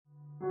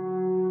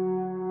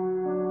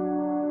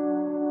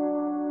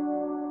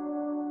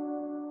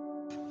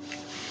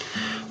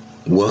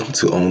Welcome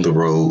to On the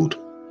Road.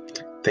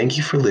 Thank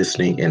you for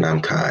listening, and I'm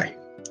Kai.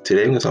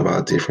 Today we're going to talk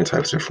about different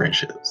types of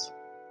friendships.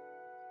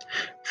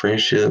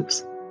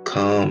 Friendships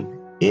come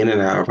in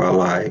and out of our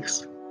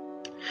lives,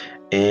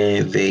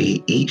 and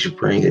they each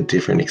bring a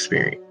different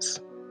experience.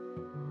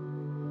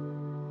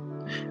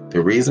 The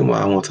reason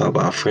why I want to talk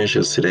about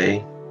friendships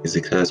today is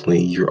because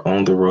when you're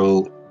on the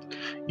road,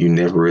 you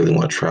never really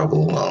want to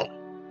travel alone.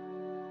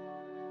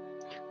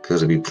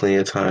 Because there'll be plenty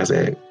of times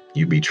that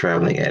you'll be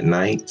traveling at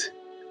night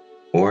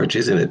or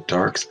just in a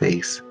dark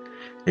space.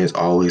 And it's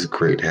always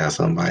great to have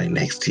somebody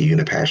next to you in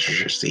the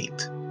passenger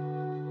seat.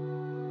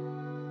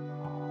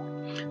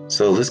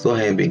 So let's go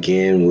ahead and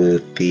begin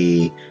with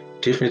the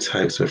different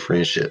types of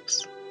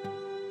friendships.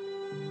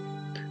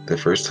 The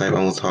first type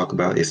I want to talk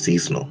about is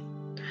seasonal.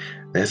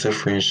 That's a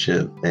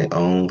friendship that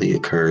only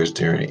occurs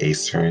during a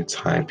certain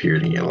time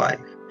period in your life.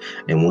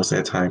 And once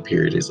that time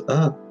period is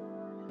up,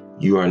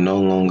 you are no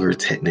longer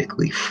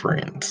technically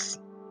friends.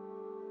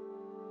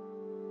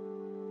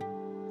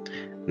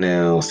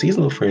 Now,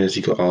 seasonal friends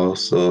you could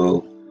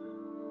also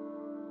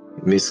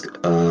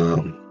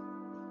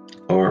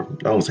or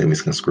I won't say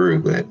misconstrue,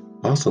 but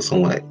also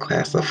somewhat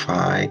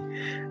classify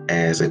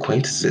as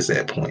acquaintances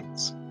at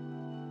points.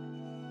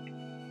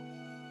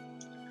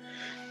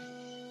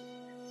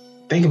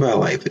 Think about it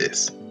like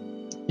this.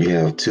 You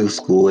have two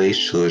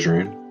school-age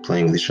children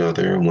playing with each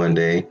other, and one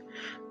day,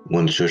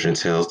 one of the children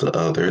tells the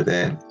other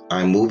that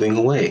I'm moving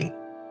away.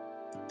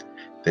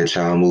 That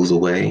child moves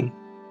away,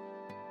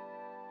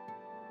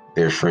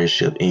 their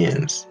friendship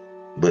ends.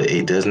 But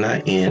it does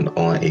not end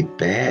on a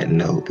bad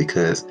note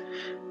because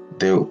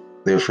their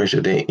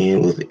friendship didn't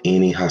end with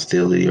any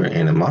hostility or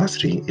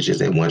animosity. It's just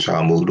that one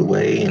child moved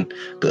away and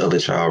the other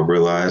child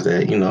realized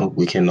that,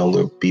 we can no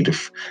longer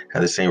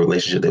have the same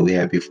relationship that we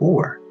had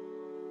before.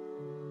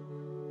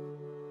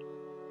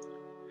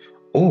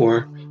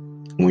 Or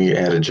when you're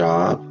at a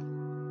job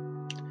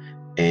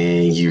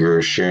and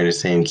you're sharing the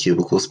same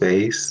cubicle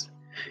space,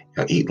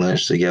 y'all eat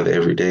lunch together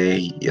every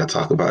day, y'all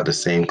talk about the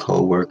same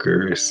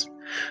co-workers,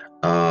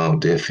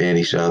 defend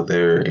each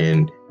other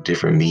in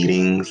different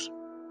meetings.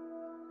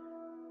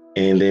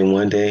 And then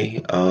one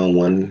day,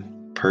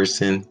 one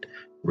person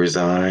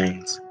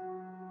resigns,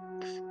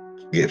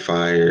 get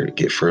fired,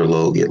 get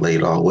furloughed, get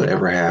laid off,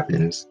 whatever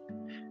happens.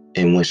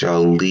 And once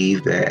y'all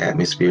leave that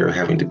atmosphere of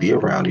having to be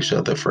around each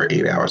other for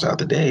 8 hours out of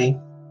the day,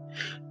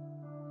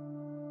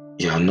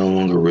 y'all no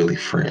longer really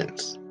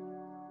friends.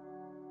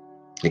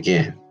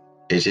 Again,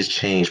 it just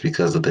changed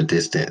because of the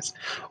distance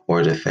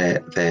or the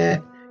fact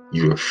that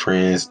you were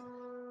friends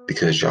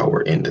because y'all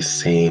were in the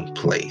same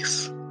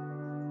place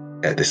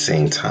at the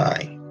same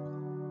time.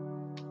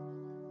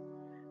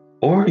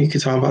 Or you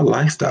could talk about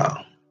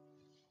lifestyle.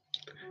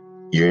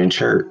 You're in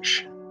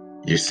church.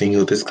 You're singing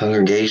with this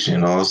congregation,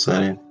 and all of a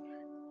sudden,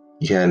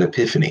 you had an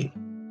epiphany.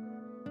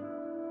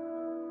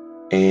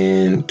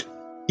 And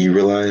you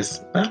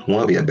realize, I don't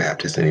want to be a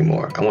Baptist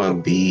anymore. I want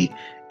to be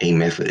a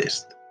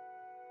Methodist.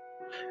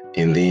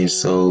 And then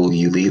so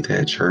you leave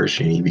that church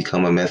and you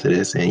become a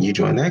Methodist and you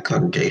join that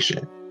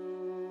congregation.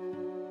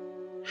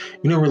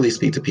 You don't really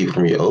speak to people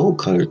from your old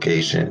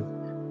congregation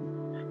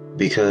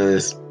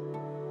because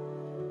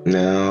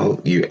now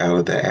you're out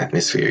of that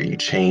atmosphere. You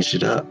changed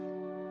it up.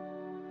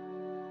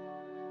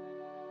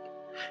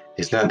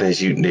 It's not that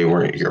they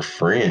weren't your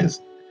friends.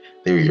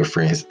 They were your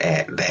friends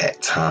at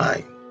that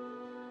time.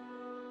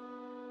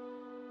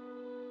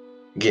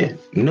 Again,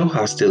 no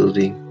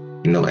hostility,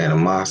 no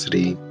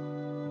animosity,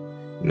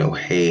 no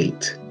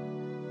hate,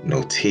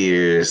 no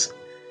tears,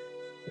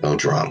 no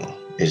drama.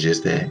 It's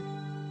just that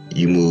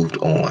you moved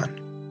on.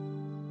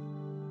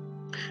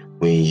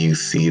 When you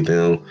see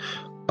them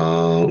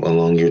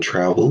along your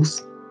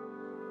travels,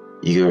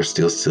 you are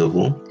still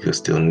civil, you're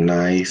still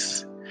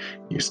nice,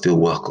 you're still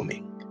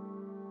welcoming.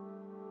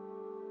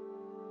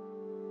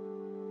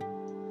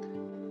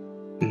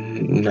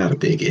 Not a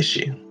big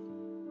issue.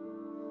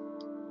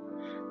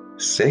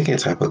 Second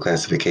type of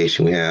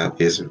classification we have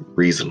is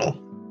reasonable.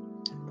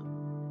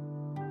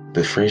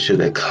 The friendship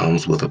that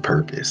comes with a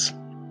purpose.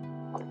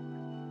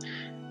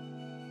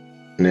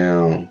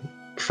 Now,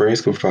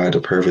 friends can provide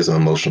the purpose of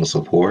emotional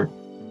support,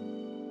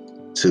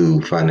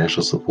 to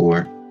financial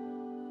support,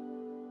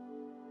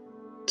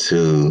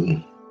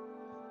 to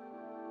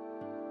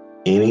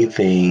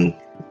anything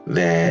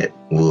that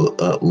will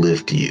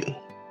uplift you.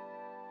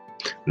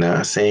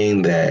 Not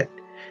saying that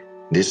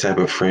this type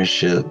of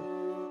friendship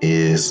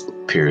is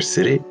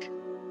parasitic,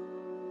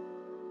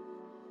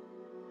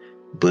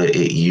 but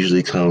it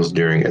usually comes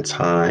during a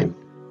time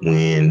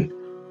when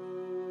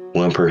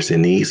one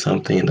person needs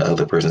something, the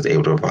other person is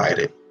able to provide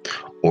it.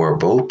 Or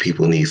both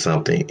people need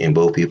something and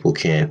both people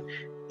can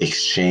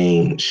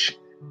exchange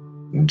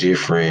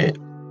different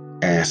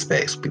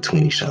aspects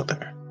between each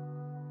other.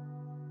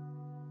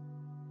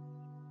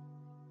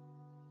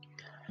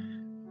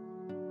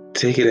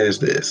 Take it as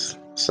this.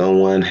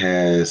 Someone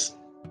has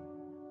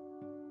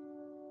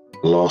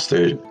lost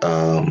their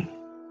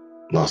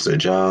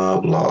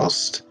job,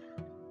 lost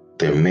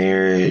their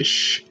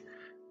marriage,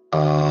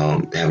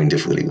 having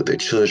difficulty with their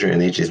children,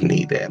 and they just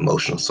need that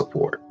emotional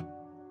support.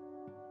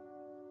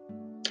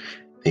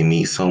 They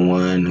meet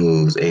someone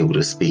who's able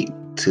to speak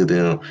to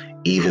them,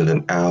 even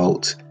them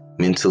out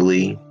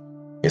mentally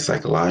and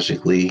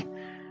psychologically,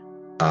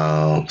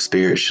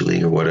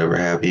 spiritually, or whatever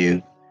have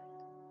you.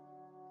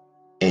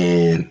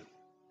 And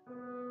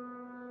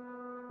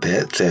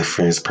that's that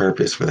friend's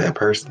purpose for that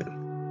person.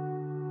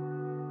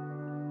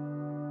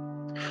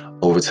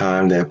 Over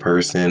time, that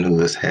person who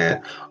has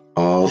had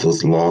all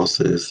those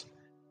losses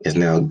is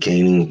now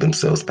gaining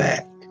themselves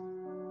back.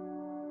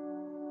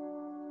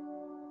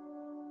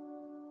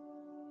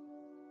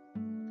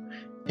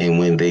 And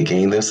when they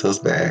gain themselves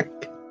back,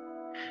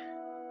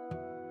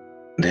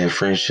 that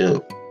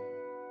friendship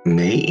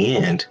may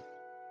end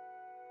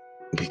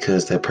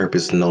because that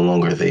purpose is no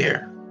longer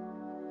there.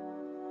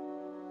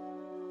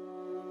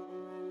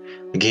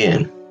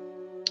 Again,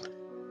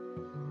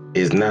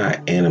 it's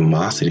not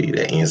animosity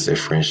that ends their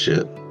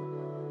friendship.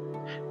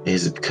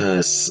 It's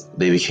because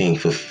they became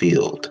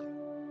fulfilled.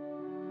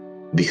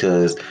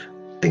 Because,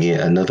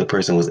 again, another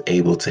person was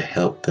able to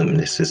help them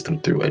and assist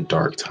them through a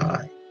dark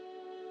time.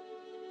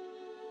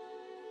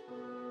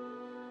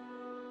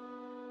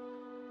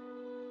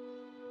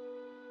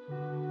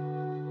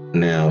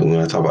 Now, when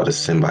I talk about a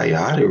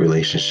symbiotic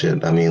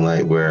relationship, I mean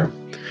like where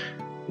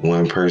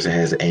one person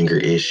has anger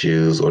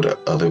issues, or the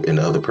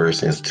other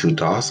person is too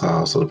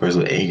docile. So the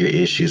person with anger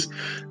issues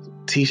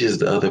teaches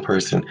the other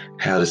person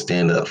how to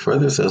stand up for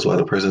themselves, while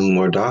the person who's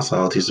more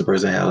docile teaches the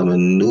person how to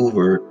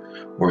maneuver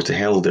or to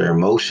handle their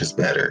emotions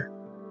better.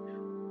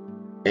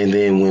 And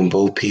then when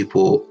both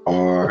people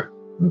are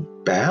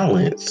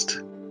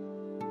balanced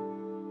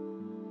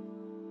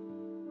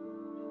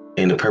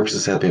and the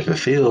purposes have been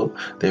fulfilled,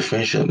 their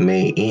friendship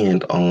may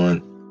end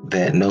on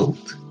that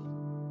note.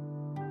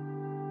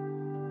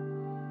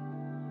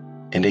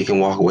 And they can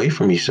walk away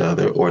from each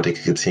other, or they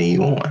can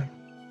continue on.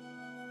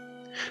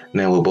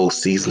 Now, with both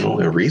seasonal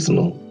and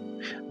regional,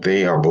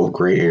 they are both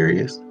gray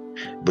areas,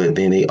 but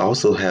then they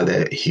also have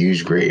that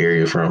huge gray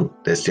area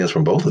that stems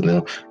from both of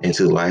them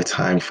into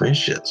lifetime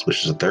friendships,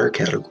 which is the third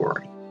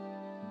category.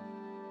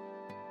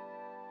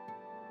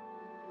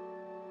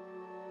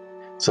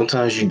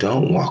 Sometimes you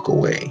don't walk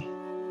away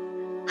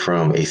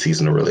from a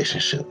seasonal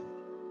relationship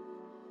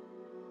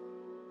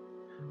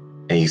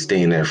and you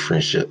stay in that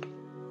friendship.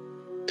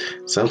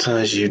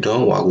 Sometimes you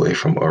don't walk away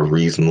from a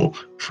reasonable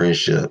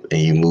friendship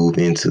and you move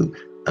into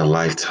a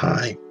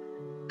lifetime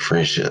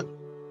friendship.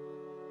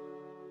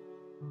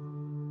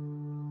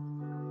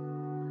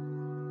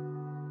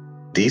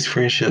 These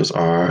friendships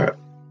are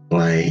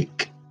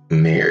like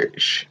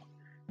marriage.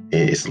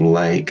 It's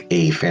like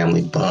a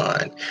family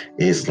bond.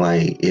 It's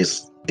like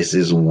it's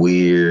this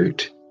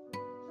weird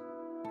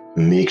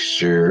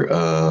mixture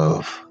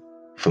of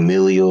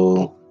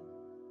familial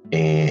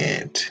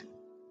and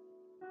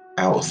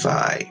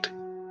outside.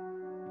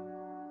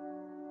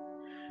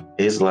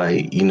 It's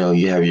like, you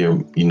have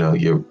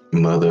your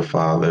mother,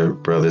 father,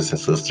 brothers and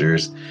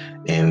sisters,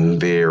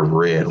 and their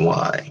red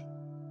wine.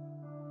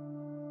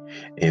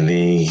 And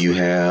then you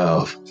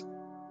have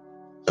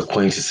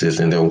acquaintances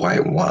and their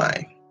white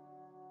wine.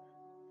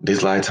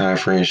 This lifetime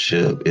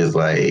friendship is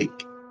like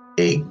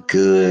a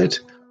good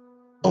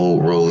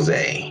old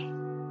rosé.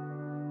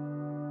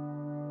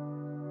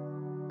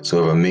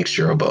 Sort of a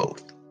mixture of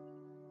both.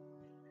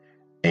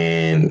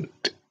 And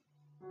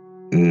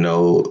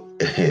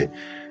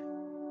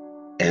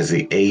as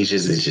it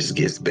ages, it just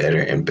gets better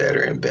and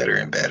better and better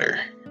and better.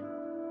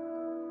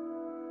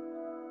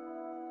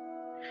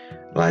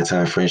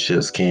 Lifetime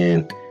friendships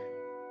can,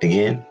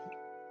 again,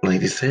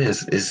 like it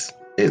says, it's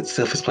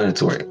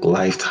self-explanatory,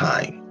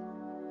 lifetime.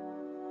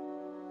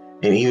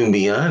 And even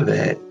beyond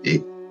that,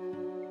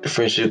 the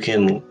friendship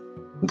can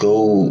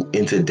go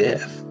into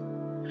death.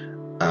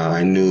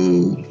 I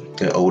knew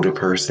an older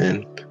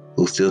person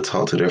who still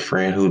talked to their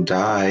friend who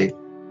died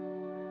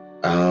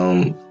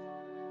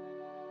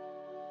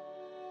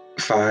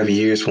 5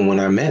 years from when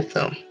I met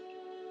them.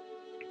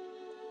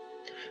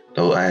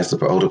 So I asked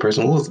the older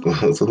person,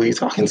 so who are you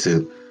talking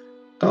to?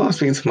 Oh, I'm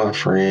speaking to my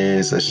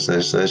friends, such and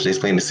such, such. They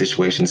explained the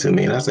situation to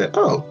me, and I said,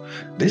 oh,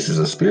 this is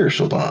a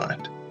spiritual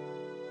bond.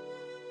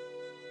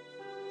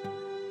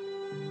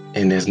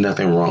 And there's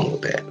nothing wrong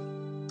with that.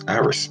 I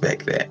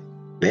respect that.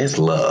 That's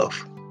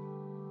love.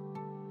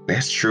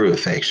 That's true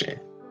affection.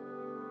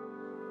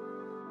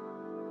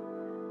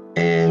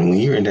 And when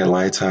you're in that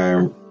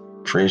lifetime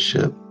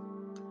friendship,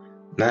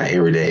 not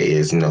every day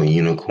is,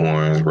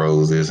 unicorns,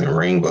 roses, and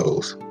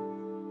rainbows.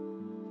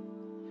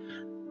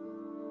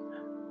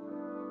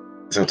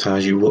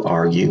 Sometimes you will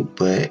argue,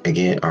 but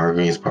again,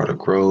 arguing is part of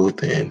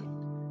growth, and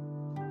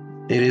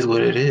it is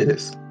what it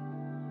is.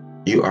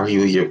 You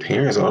argue with your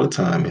parents all the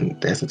time, and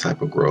that's a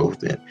type of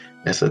growth, and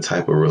that's a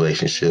type of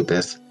relationship.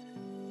 That's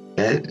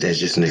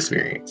just an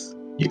experience.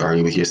 You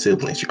argue with your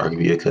siblings, you argue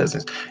with your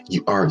cousins.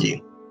 You argue.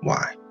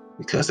 Why?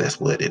 Because that's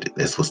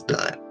what's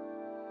done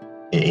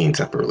in any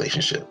type of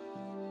relationship.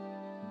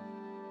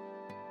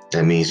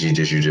 That means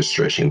you're just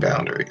stretching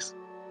boundaries.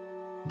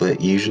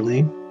 But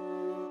usually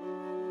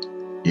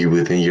you're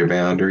within your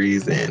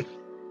boundaries, and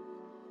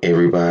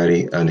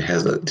everybody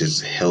has a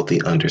just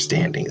healthy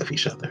understanding of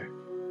each other.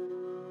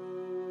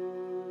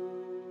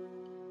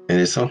 And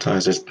then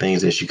sometimes there's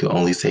things that you can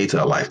only say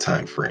to a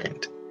lifetime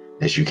friend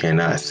that you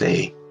cannot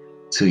say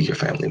to your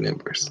family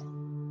members.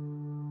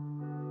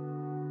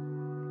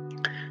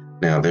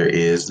 Now, there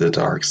is the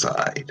dark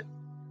side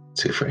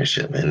to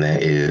friendship, and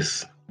that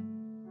is,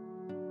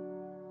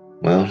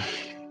 well,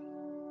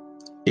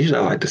 usually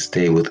I like to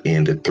stay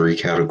within the 3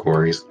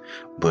 categories,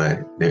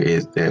 but there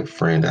is that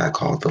friend I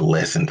call the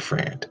lesson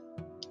friend.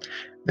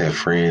 That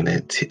friend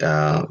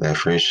that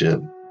friendship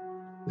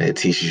that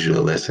teaches you a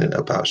lesson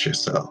about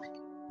yourself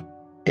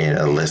and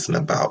a lesson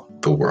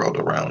about the world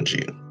around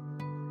you.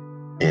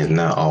 And it's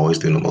not always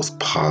through the most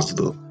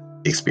positive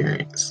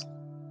experience.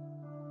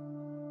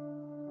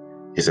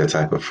 It's that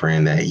type of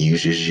friend that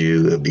uses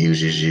you,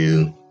 abuses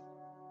you,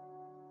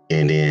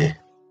 and then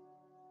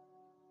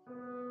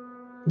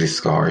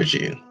discards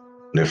you.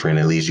 The friend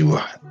that leaves you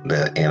with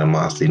the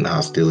animosity and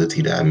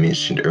hostility that I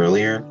mentioned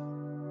earlier,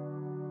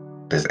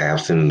 that's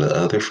absent in the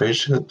other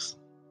friendships,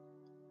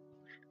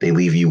 they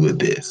leave you with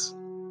this.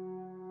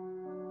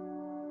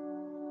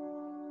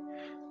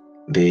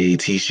 They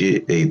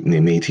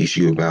may teach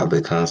you about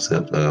the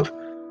concept of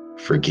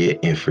forget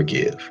and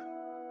forgive.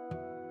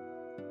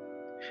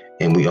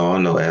 And we all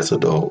know as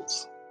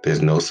adults,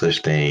 there's no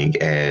such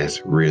thing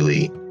as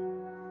really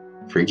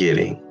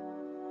forgetting,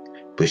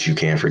 but you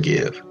can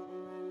forgive.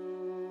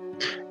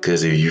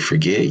 Because if you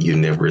forget, you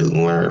never really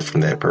learn from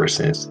that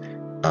person's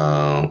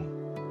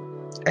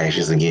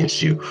actions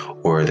against you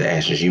or the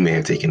actions you may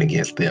have taken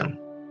against them.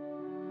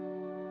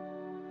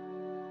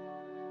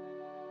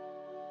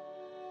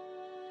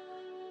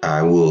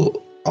 I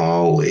will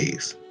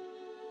always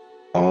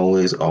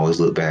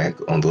look back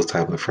on those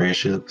type of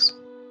friendships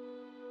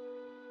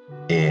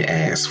and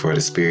ask for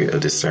the spirit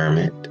of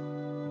discernment,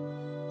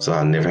 so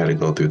I'll never have to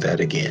go through that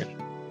again.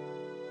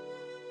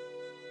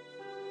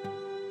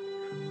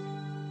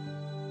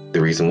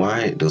 The reason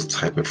why those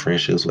type of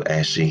friendships will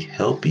actually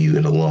help you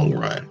in the long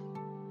run.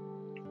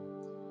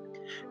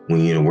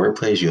 When you're in the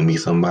workplace, you'll meet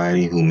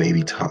somebody who may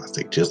be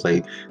toxic, just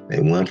like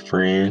that one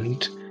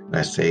friend, and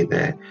I say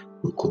that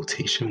with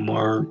quotation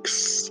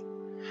marks,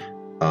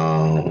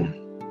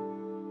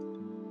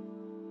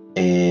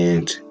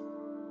 and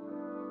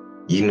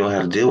you know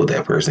how to deal with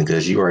that person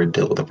because you already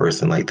dealt with a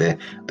person like that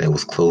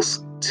was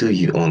close to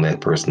you on that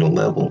personal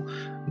level.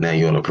 Now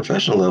you're on a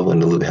professional level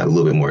and have a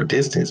little bit more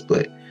distance,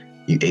 but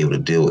you're able to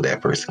deal with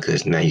that person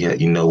because now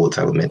you know what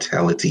type of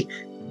mentality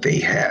they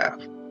have.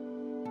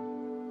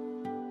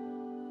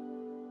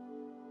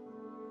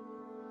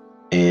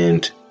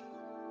 And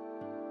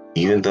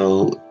even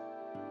though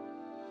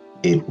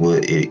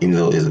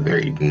it's a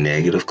very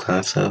negative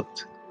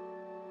concept,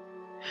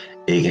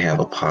 it can have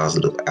a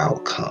positive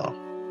outcome.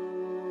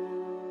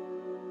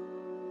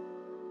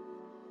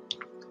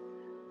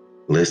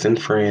 Listen,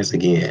 friends,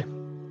 again,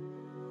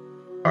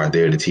 are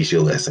there to teach you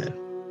a lesson.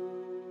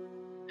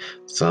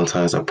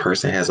 Sometimes a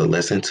person has a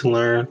lesson to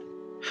learn.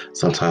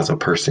 Sometimes a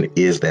person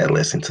is that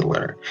lesson to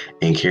learn,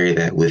 and carry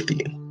that with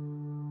you.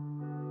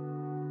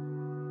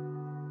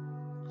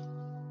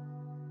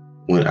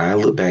 When I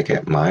look back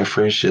at my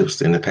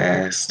friendships in the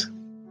past,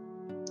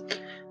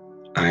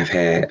 I've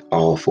had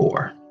all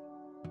 4.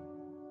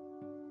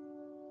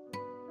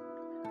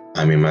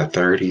 I'm in my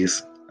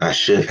 30s. I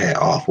should have had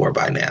all 4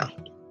 by now.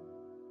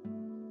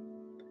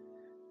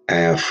 I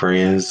have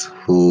friends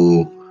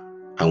who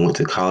I went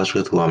to college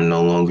with who I'm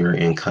no longer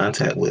in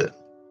contact with.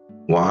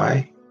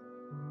 Why?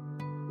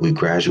 We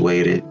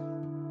graduated.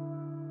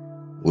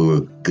 We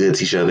were good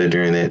to each other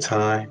during that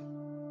time.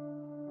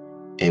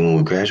 And when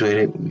we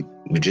graduated,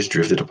 we just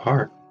drifted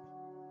apart.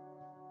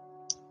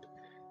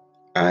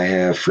 I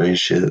have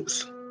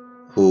friendships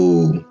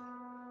who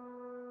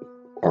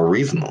were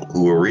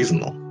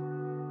reasonable.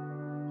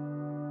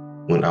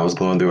 When I was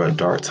going through a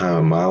dark time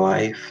in my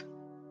life,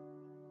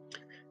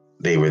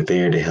 they were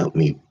there to help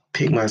me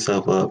pick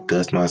myself up,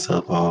 dust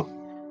myself off,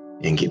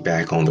 and get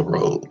back on the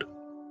road.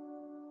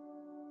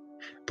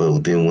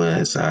 But then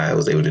once I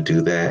was able to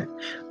do that,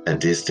 a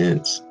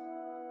distance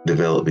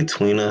developed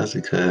between us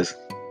because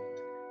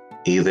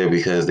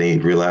they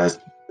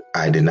realized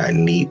I did not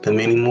need them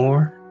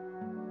anymore,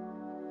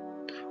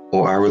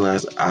 or I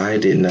realized I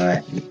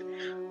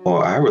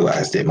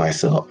realized it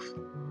myself.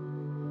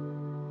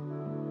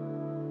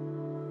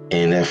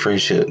 And that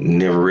friendship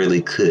never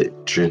really could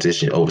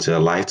transition over to a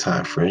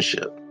lifetime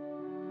friendship.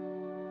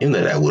 Even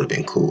though that would have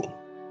been cool.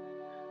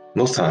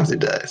 Most times it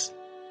does.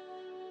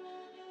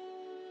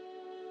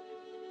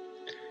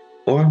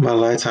 Or my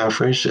lifetime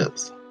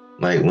friendships.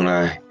 Like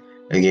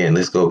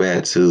let's go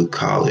back to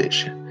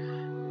college,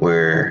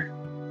 where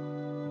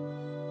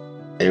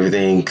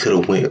everything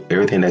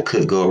that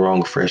could go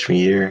wrong freshman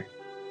year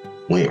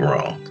went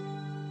wrong.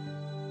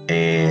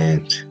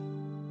 And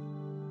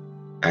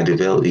I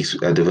developed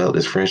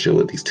this friendship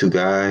with these 2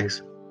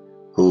 guys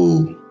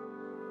who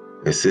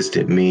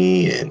assisted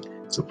me and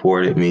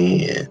supported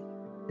me and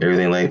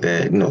everything like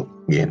that.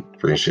 Again,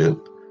 friendship.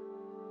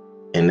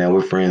 And now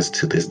we're friends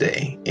to this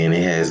day. And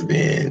it has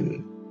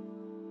been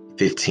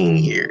 15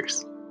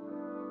 years.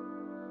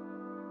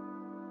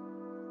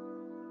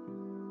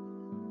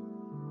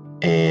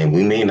 And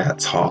we may not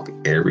talk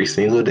every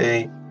single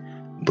day,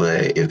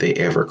 but if they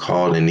ever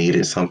called and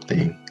needed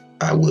something,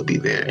 I would be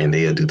there, and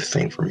they'll do the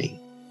same for me.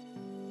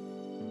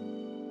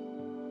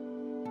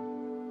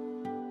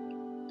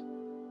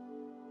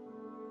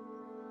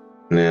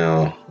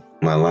 Now,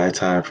 my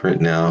lifetime friend,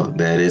 now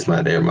that is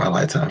they're my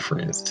lifetime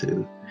friends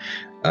too.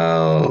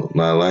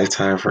 My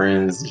lifetime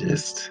friends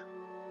just,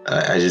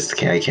 I just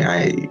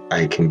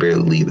I can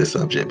barely leave the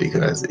subject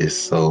because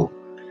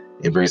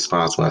it brings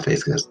smiles to my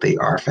face because they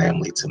are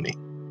family to me.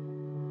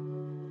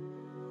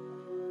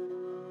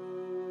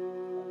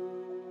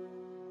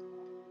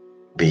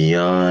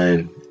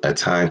 Beyond a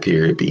time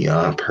period,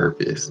 beyond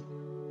purpose,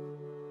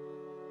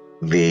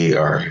 they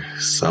are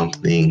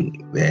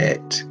something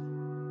that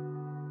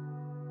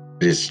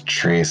just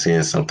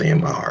transcends something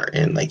in my heart.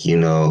 And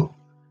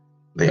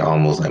they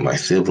almost like my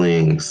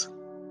siblings,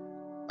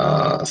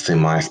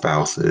 semi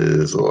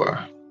spouses,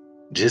 or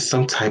just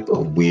some type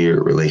of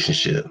weird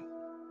relationship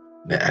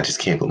that I just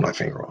can't put my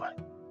finger on.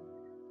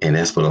 And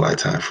that's what a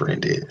lifetime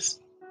friend is.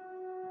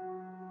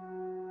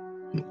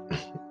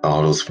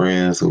 All those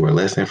friends who were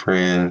less than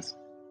friends,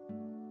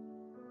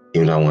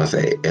 even though I want to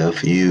say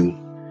F you,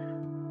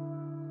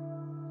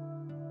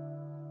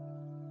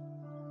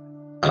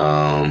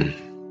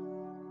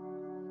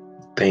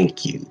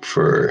 thank you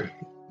for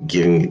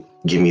giving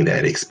me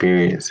that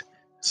experience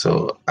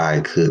so I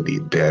could be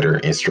better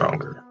and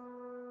stronger.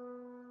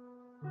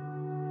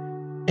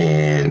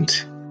 And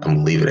I'm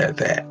gonna leave it at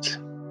that.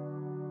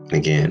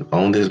 Again,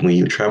 when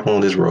you travel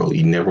on this road,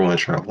 you never want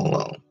to travel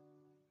alone.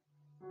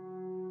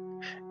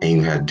 And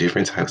you have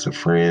different types of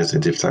friends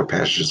and different types of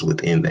passengers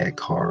within that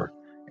car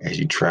as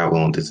you travel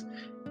on this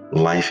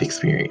life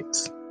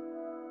experience.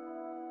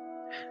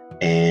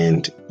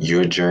 And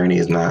your journey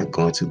is not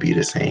going to be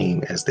the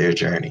same as their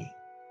journey.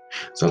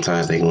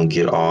 Sometimes they're going to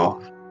get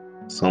off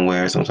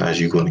somewhere.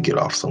 Sometimes you're going to get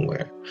off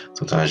somewhere.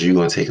 Sometimes you're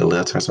going to take a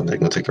left turn. Sometimes they're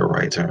going to take a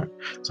right turn.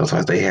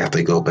 Sometimes they have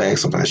to go back.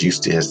 Sometimes you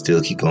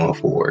still keep going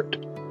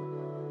forward.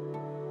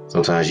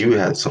 Sometimes you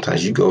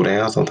go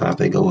down. Sometimes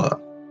they go up.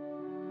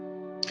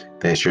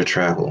 That's your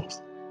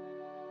travels.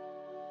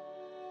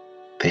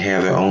 They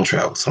have their own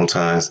travel.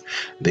 Sometimes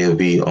they'll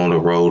be on the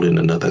road in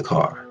another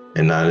car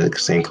and not in the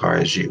same car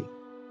as you.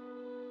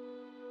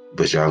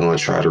 But y'all going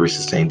to try to reach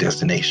the same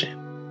destination.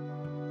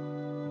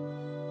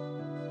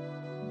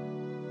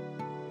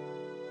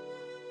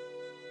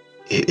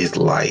 It is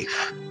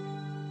life.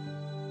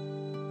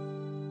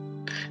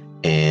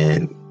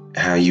 And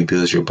how you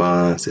build your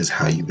bonds is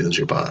how you build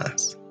your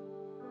bonds.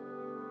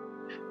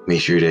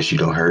 Make sure that you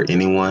don't hurt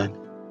anyone.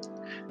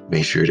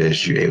 Make sure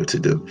that you're able to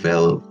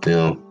develop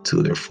them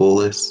to their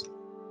fullest.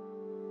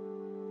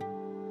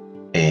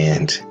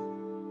 And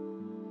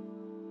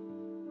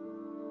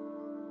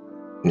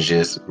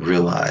just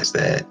realize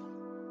that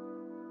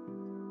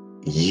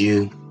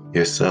you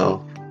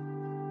yourself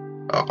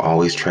are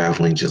always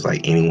traveling just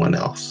like anyone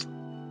else.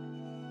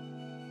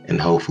 And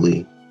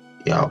hopefully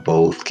y'all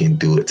both can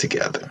do it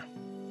together.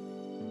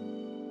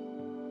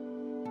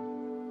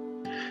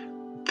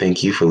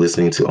 Thank you for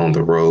listening to On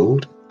the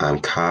Road. I'm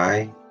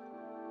Kai.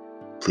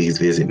 Please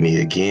visit me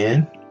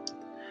again.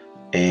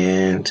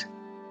 And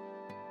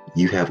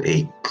you have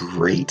a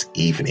great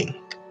evening.